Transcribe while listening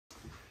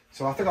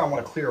So I think I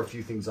want to clear a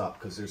few things up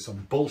because there's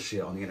some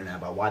bullshit on the internet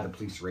about why the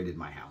police raided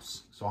my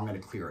house. So I'm going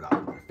to clear it up.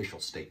 An official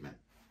statement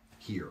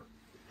here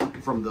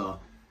from the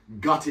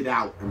Gutted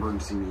Out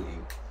Emergency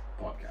Meeting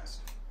podcast.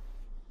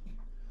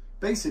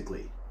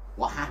 Basically,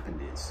 what happened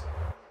is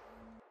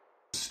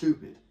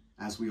stupid,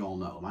 as we all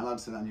know. Am I allowed to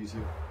say that on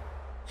YouTube?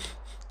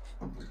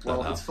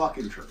 Well, it's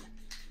fucking true.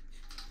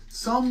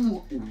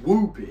 Some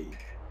whoopee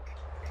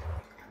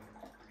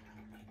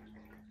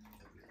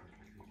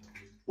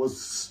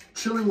was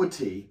chilling with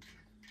T.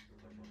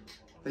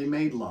 They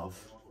made love.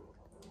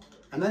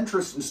 And then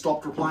Tristan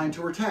stopped replying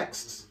to her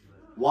texts.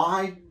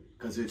 Why?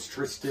 Because it's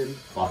Tristan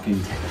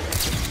fucking T.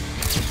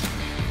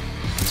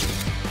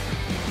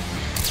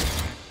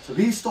 So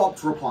he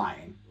stopped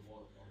replying.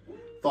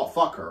 Thought,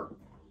 fuck her.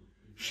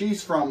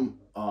 She's from,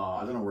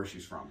 I don't know where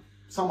she's from.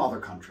 Some other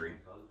country.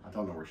 I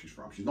don't know where she's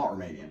from. She's not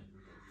Romanian.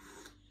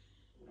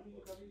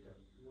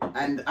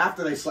 And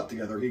after they slept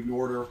together, he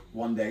ignored her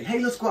one day. Hey,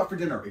 let's go out for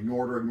dinner.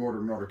 Ignored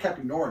her, kept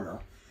ignoring her.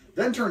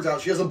 Then turns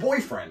out she has a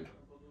boyfriend.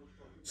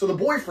 So the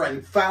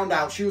boyfriend found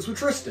out she was with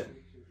Tristan.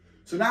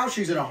 So now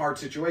she's in a hard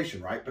situation,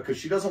 right? Because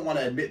she doesn't want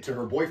to admit to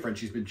her boyfriend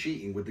she's been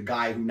cheating with the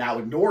guy who now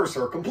ignores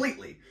her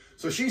completely.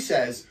 So she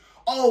says,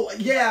 oh,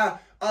 yeah,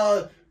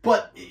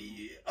 but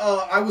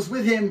I was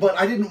with him, but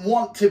I didn't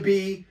want to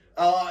be.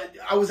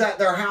 I was at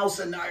their house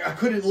and I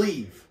couldn't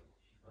leave.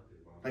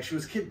 Like she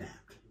was kidnapped.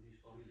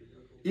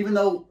 Even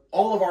though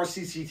all of our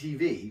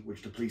CCTV,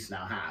 which the police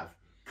now have,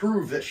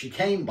 prove that she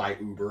came by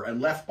Uber and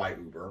left by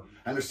Uber,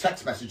 and there's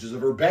text messages of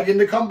her begging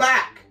to come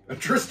back, and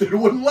Tristan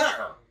wouldn't let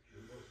her.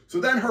 So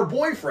then her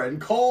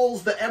boyfriend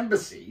calls the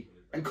embassy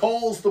and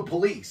calls the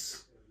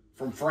police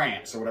from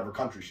France or whatever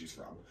country she's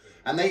from,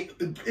 and they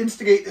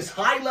instigate this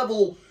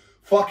high-level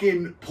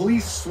fucking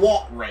police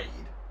SWAT raid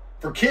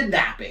for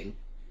kidnapping.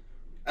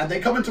 And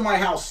they come into my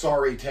house,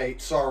 sorry, Tate,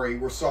 sorry,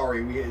 we're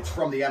sorry, it's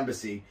from the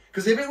embassy.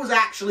 Because if it was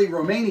actually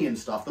Romanian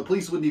stuff, the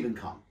police wouldn't even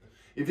come.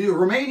 If the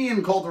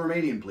Romanian called the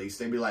Romanian police,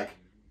 they'd be like,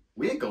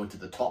 we ain't going to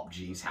the top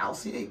G's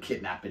house. He ain't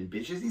kidnapping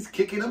bitches. He's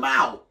kicking them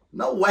out.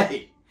 No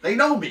way. They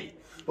know me.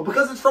 But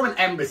because it's from an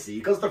embassy,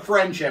 because the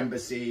French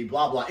embassy,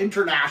 blah, blah,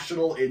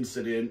 international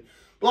incident,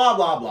 blah,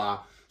 blah,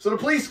 blah. So the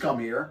police come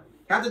here,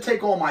 have to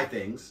take all my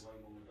things.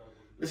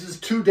 This is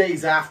 2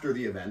 days after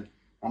the event.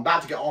 I'm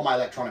about to get all my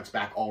electronics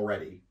back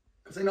already.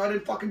 Because they know I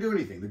didn't fucking do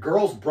anything. The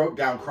girls broke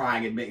down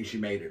crying, admitting she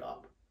made it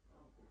up.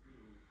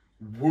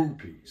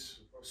 Whoopies.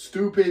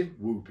 Stupid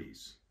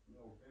whoopies.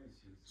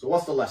 So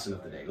what's the lesson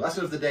of the day? The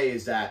lesson of the day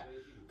is that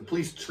the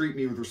police treat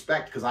me with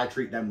respect because I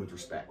treat them with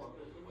respect.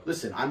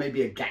 Listen, I may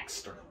be a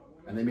gangster,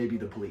 and they may be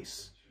the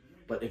police.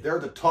 But if they're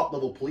the top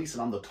level police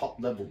and I'm the top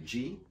level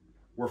G,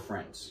 we're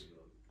friends.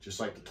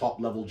 Just like the top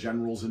level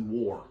generals in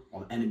war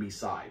on enemy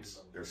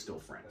sides, they're still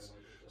friends.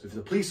 So if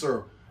the police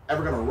are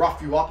ever going to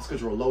rough you up, it's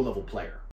because you're a low level player.